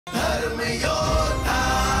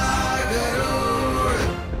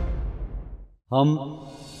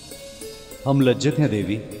हम लज्जित हैं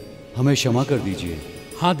देवी, हमें क्षमा कर दीजिए।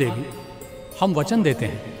 हाँ देवी, हम वचन देते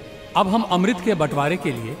हैं, अब हम अमृत के बंटवारे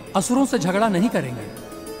के लिए असुरों से झगड़ा नहीं करेंगे।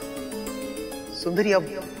 सुंदरी, अब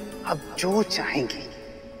जो चाहेंगी,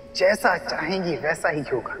 जैसा चाहेंगी वैसा ही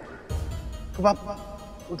होगा। तो आप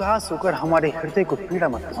उदास होकर हमारे हृदय को पीड़ा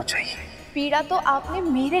मत पहुंचाइए। पीड़ा तो आपने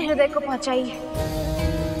मेरे हृदय को पहुंचाई है।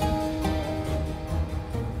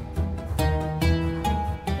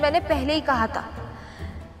 मैंने पहले ही कहा था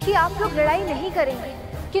कि आप लोग लड़ाई नहीं करेंगे,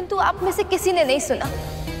 किंतु आप में से किसी ने नहीं सुना।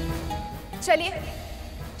 चलिए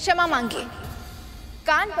क्षमा मांगिए,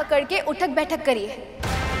 कान पकड़ के उठक बैठक करिए।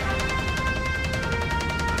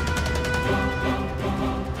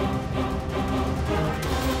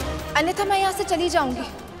 अन्यथा मैं यहां से चली जाऊंगी।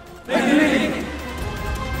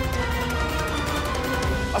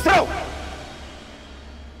 असुरो!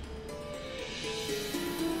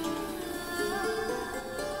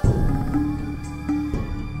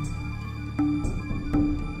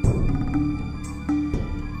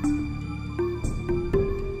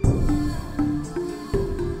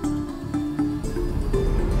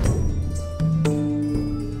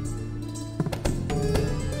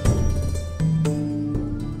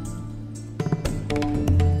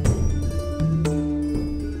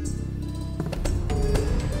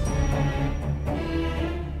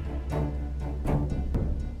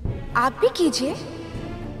 आप भी कीजिए।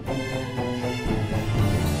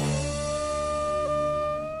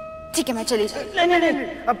 ठीक है, मैं चली जाऊँ। नहीं,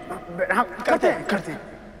 अब हम करते हैं।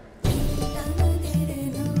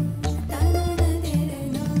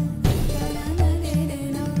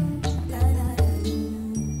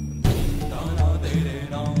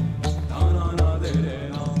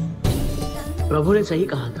 प्रभु ने सही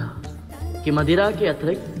कहा था कि मदिरा के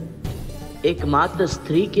अतिरिक्त एकमात्र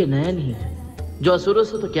स्त्री के नयन ही है जो असुरों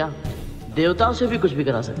से तो क्या, देवताओं से भी कुछ भी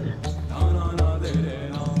करा सकते हैं।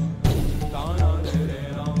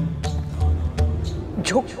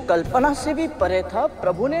 जो कल्पना से भी परे था,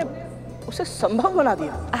 प्रभु ने उसे संभव बना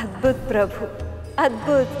दिया। अद्भुत प्रभु,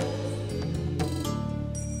 अद्भुत।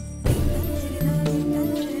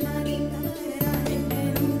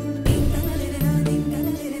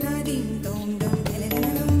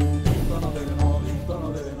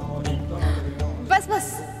 बस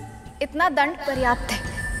इतना दंड पर्याप्त है।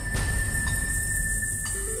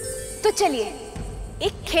 तो चलिए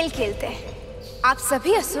एक खेल खेलते हैं। आप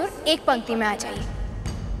सभी असुर एक पंक्ति में आ जाइए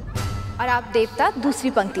और आप देवता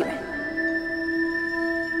दूसरी पंक्ति में।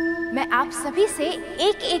 मैं आप सभी से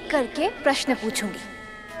एक एक करके प्रश्न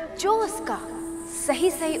पूछूंगी। जो उसका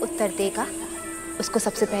सही उत्तर देगा उसको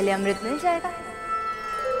सबसे पहले अमृत मिल जाएगा।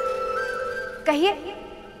 कहिए,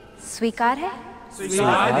 स्वीकार है?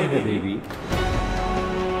 स्वीकार है देवी।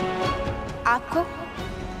 आपको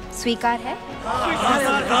स्वीकार है?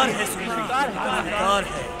 स्वीकार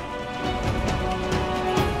है।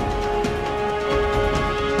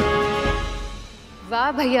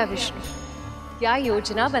 वाह भैया विष्णु, क्या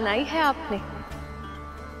योजना बनाई है आपने।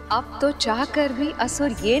 अब तो चाहकर भी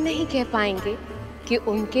असुर ये नहीं कह पाएंगे कि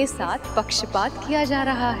उनके साथ पक्षपात किया जा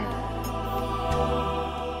रहा है।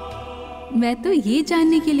 मैं तो ये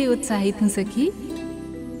जानने के लिए उत्साहित हूँ सखी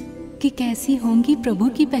कि कैसी होंगी प्रभु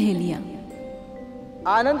की पहेलियां।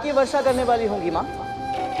 आनंद की वर्षा करने वाली होंगी माँ,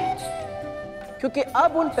 क्योंकि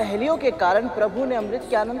अब उन पहेलियों के कारण प्रभु ने अमृत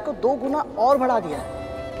के आनंद को 2 गुना और बढ़ा दिया है।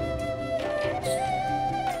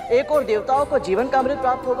 एक और देवताओं को जीवन का अमृत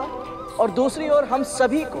प्राप्त होगा और दूसरी ओर हम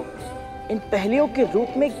सभी को इन पहेलियों के रूप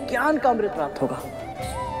में ज्ञान का अमृत प्राप्त होगा।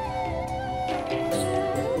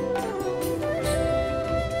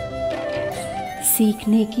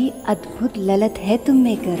 सीखने की अद्भुत ललत है तुम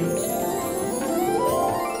में गरुड़।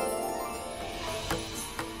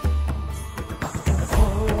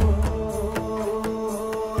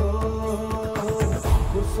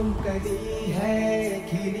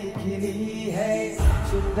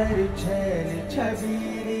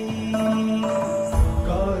 छबीली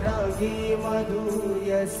गौरांगी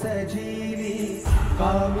मधुय सजीली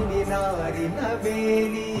कामिनी नारी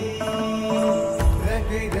नवेली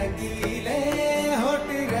रंग रंगीले होठ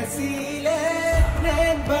रसीले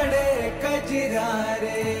नैन बड़े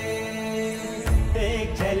कजरारे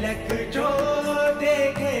एक झलक जो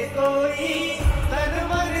देखे कोई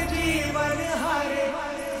तनवर जीवन हारे।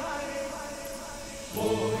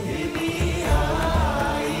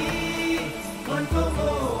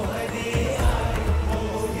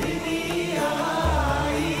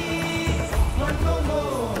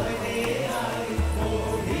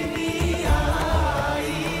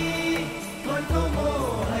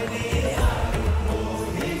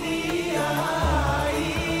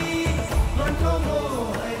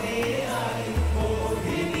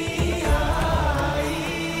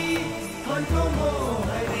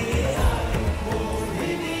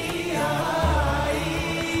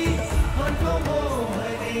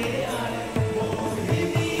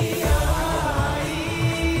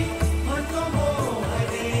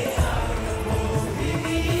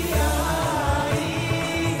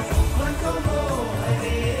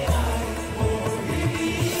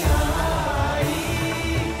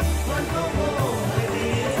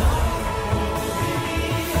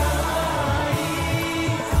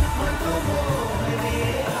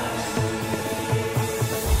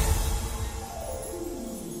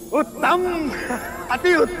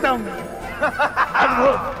 अति उत्तम।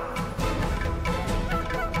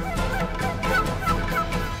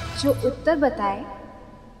 जो उत्तर बताए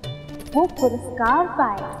वो पुरस्कार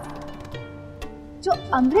पाए, जो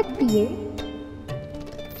अमृत पिए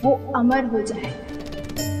वो अमर हो जाए।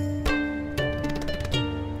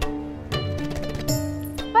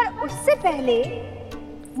 पर उससे पहले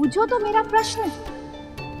पूछो तो मेरा प्रश्न।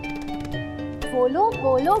 बोलो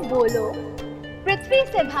बोलो बोलो, पृथ्वी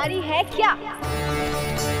से भारी है क्या?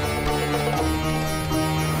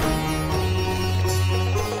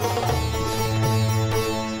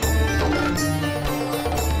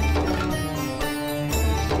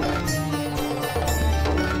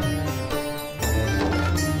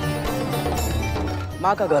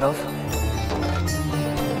 माँ का गौरव।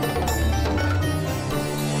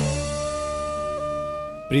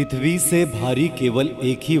 पृथ्वी से भारी केवल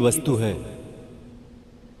एक ही वस्तु है,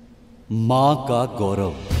 मां का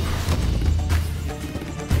गौरव।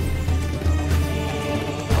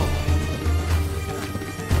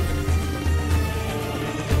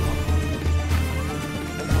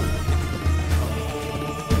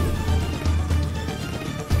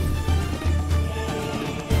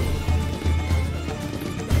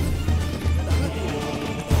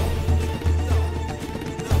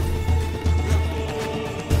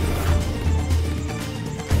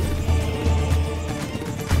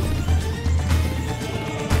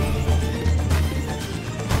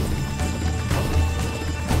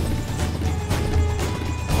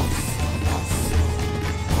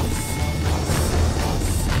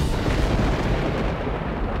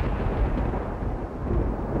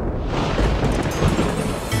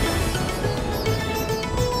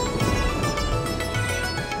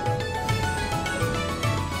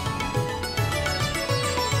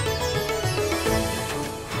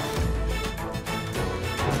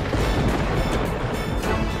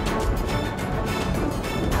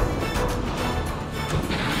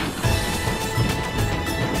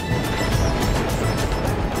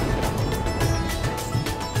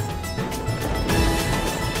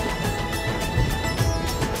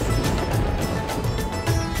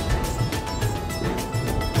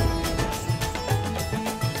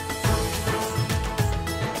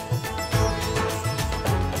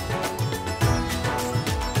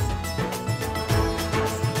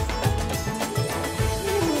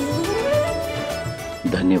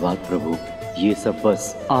 धन्यवाद प्रभु, ये सब बस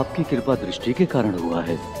आपकी कृपा दृष्टि के कारण हुआ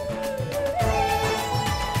है।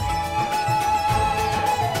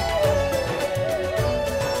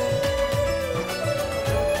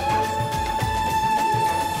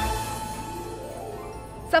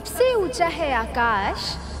 सबसे ऊंचा है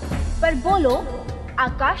आकाश, पर बोलो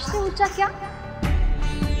आकाश से ऊंचा क्या?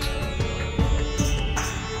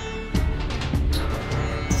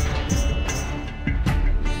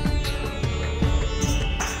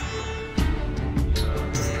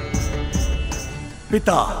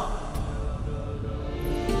 पिता।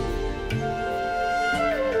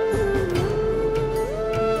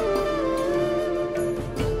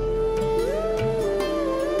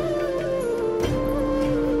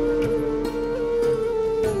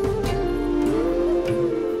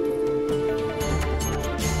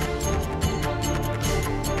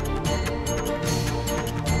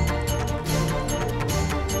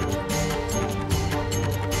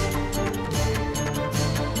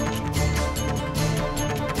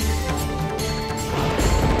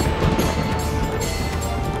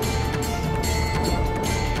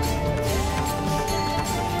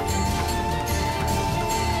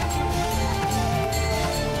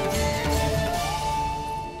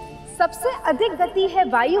 सबसे अधिक गति है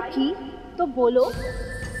वायु की, तो बोलो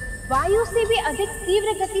वायु से भी अधिक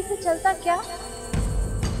तीव्र गति से चलता क्या?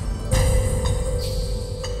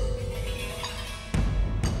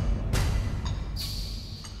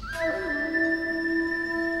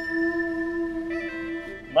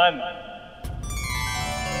 मन।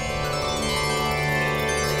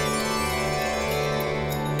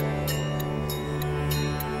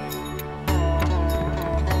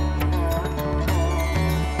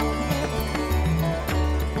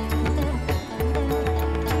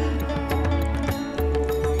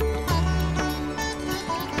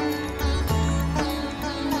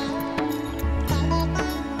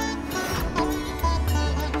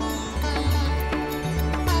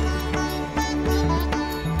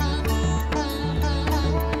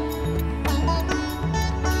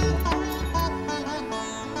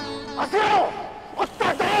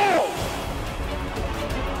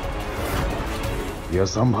 यह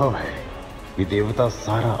संभव है कि देवता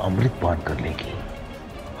सारा अमृत पान कर लेगी।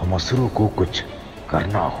 हम असुरों को कुछ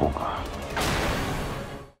करना होगा।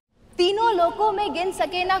 तीनों लोकों में गिन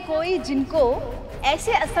सके ना कोई जिनको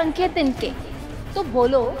ऐसे असंख्य तिनके, तो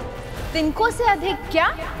बोलो तिनकों से अधिक क्या?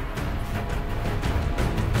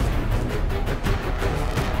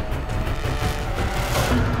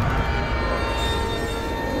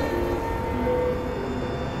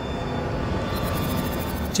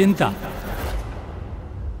 चिंता।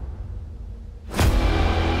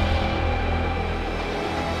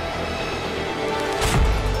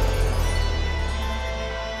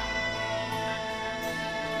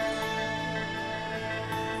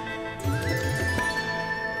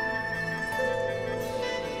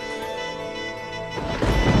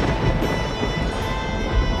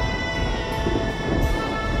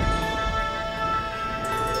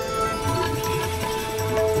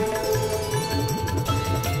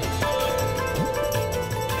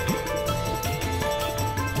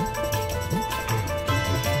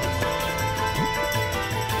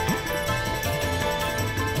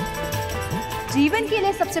 जीवन के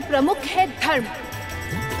लिए सबसे प्रमुख है धर्म,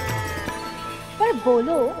 पर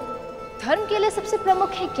बोलो धर्म के लिए सबसे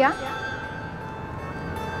प्रमुख है क्या?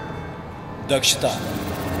 दक्षता।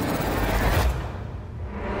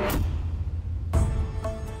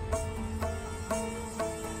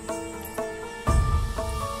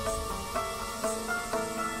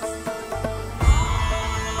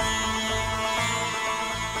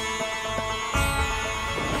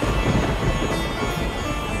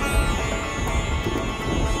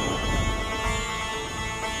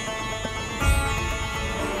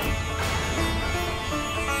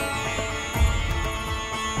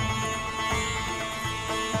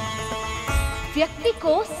 व्यक्ति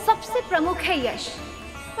को सबसे प्रमुख है यश,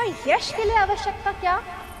 पर यश के लिए आवश्यकता क्या?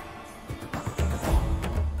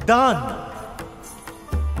 दान।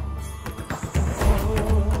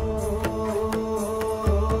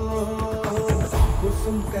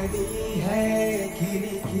 कुसुम कली है,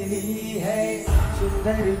 खिली खिली है,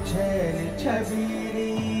 सुंदर छैल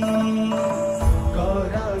छबीली,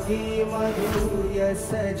 गौरांगी मधुर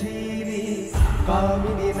सजीली,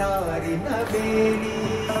 कामिनी नारी नवेली,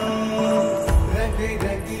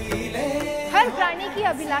 हर प्राणी की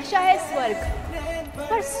अभिलाषा है स्वर्ग,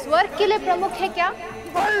 पर स्वर्ग के लिए प्रमुख है क्या?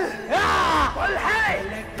 बल है।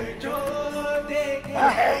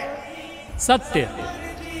 सत्य।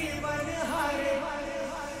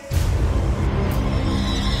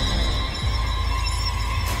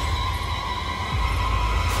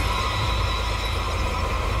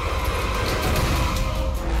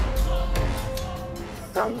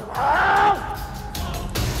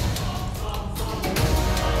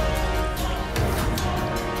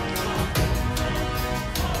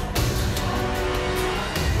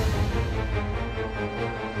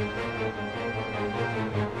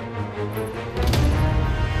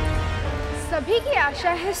 सभी की आशा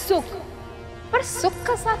है सुख, पर सुख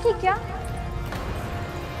का साथी क्या?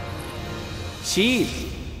 शील।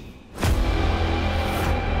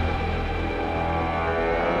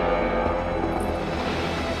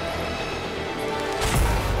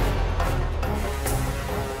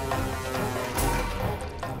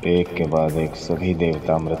 एक के बाद एक सभी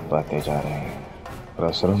देवता अमृत पाते जा रहे हैं, और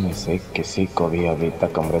असुरों में से किसी को भी अभी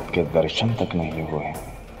तक अमृत के दर्शन तक नहीं हुए।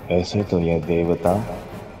 ऐसे तो यह देवता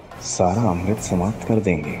सारा अमृत समाप्त कर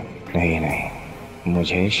देंगे। नहीं नहीं,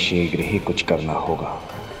 मुझे शीघ्र ही कुछ करना होगा।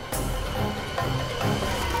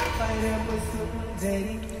 परम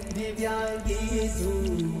सुंदरी दिव्यांगी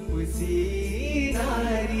धूप सी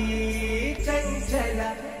नारी, चंचला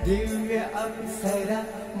दिव्य अप्सरा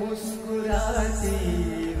मुस्कुराती,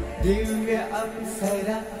 दिव्य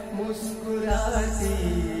अप्सरा मुस्कुराती,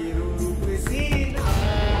 रूप सी।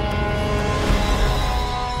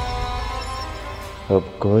 अब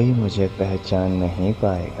कोई मुझे पहचान नहीं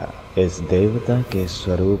पाएगा। इस देवता के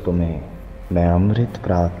स्वरूप में मैं अमृत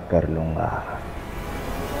प्राप्त कर लूंगा।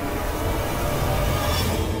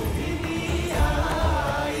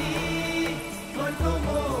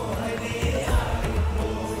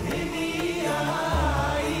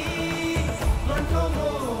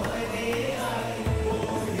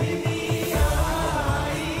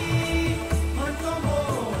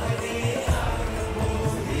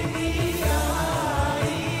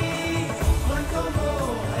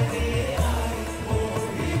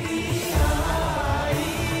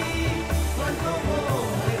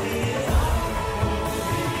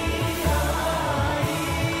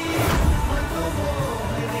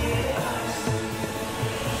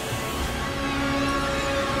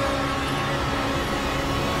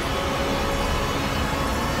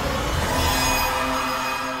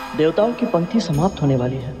 देवताओं की पंक्ति समाप्त होने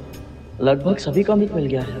वाली है। लगभग सभी का अमृत मिल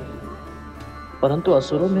गया है, परंतु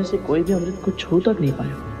असुरों में से कोई भी अमृत को छू तक नहीं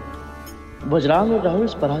पाया। वज्रांग और राहुल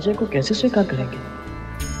इस पराजय को कैसे स्वीकार करेंगे?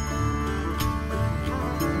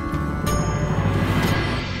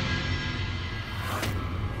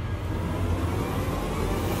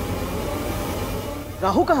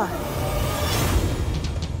 राहु कहाँ है?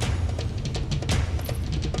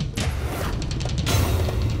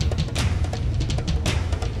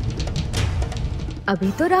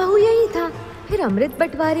 अभी तो राहु यही था, फिर अमृत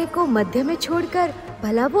बंटवारे को मध्य में छोड़कर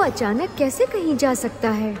भला वो अचानक कैसे कहीं जा सकता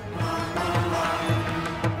है?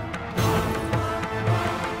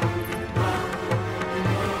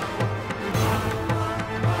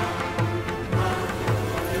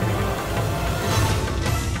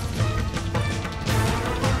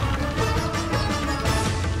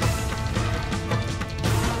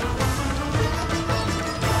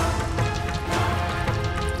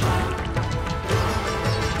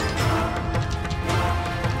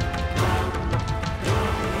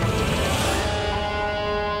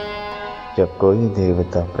 जब कोई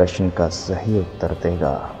देवता प्रश्न का सही उत्तर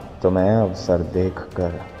देगा तो मैं अवसर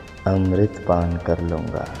देखकर अमृत पान कर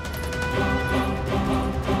लूंगा।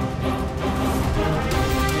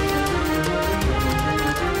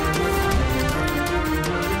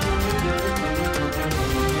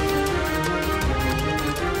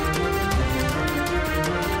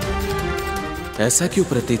 ऐसा क्यों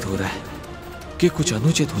प्रतीत हो रहा है कि कुछ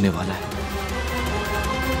अनुचित होने वाला है?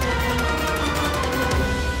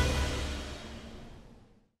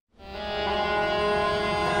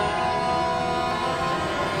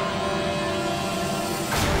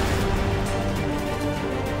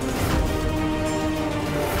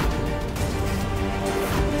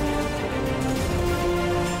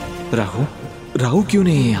 राहु क्यों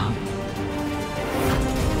नहीं है यहां?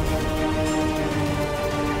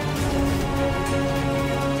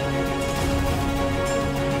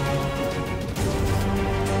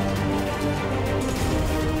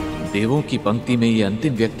 देवों की पंक्ति में ये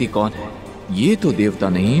अंतिम व्यक्ति कौन है? ये तो देवता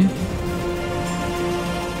नहीं है।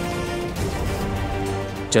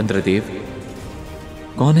 चंद्रदेव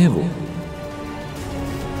कौन है वो?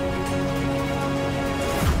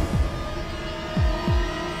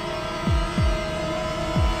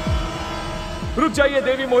 रुक जाइए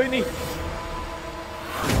देवी मोहिनी।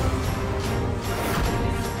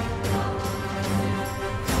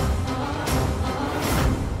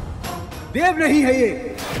 देव नहीं है ये।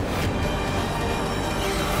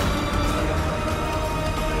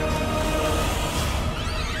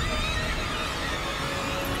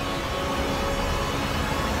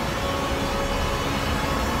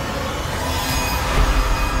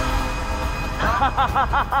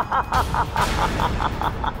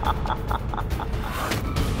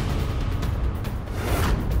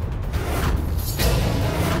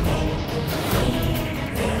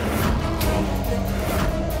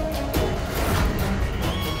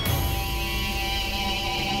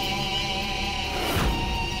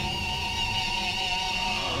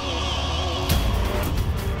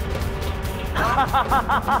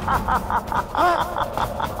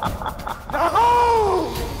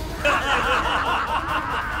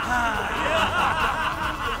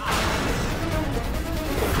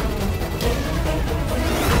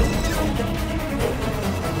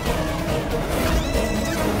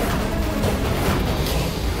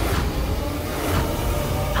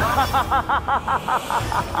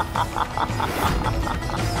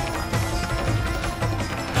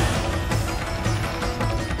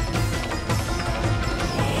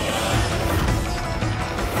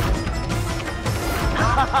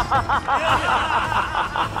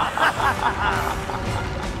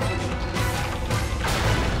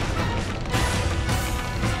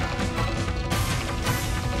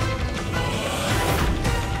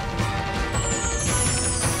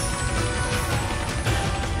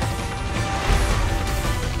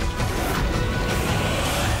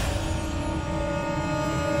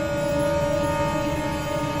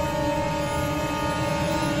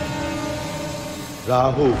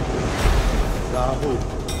 Rahu Rahu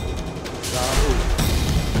Rahu.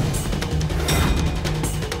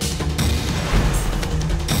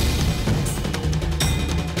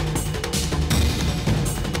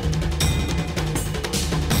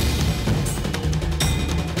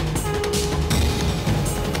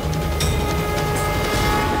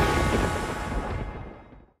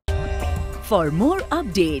 For more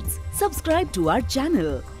updates, subscribe to our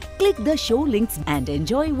channel, click the show links and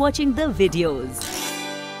enjoy watching the videos.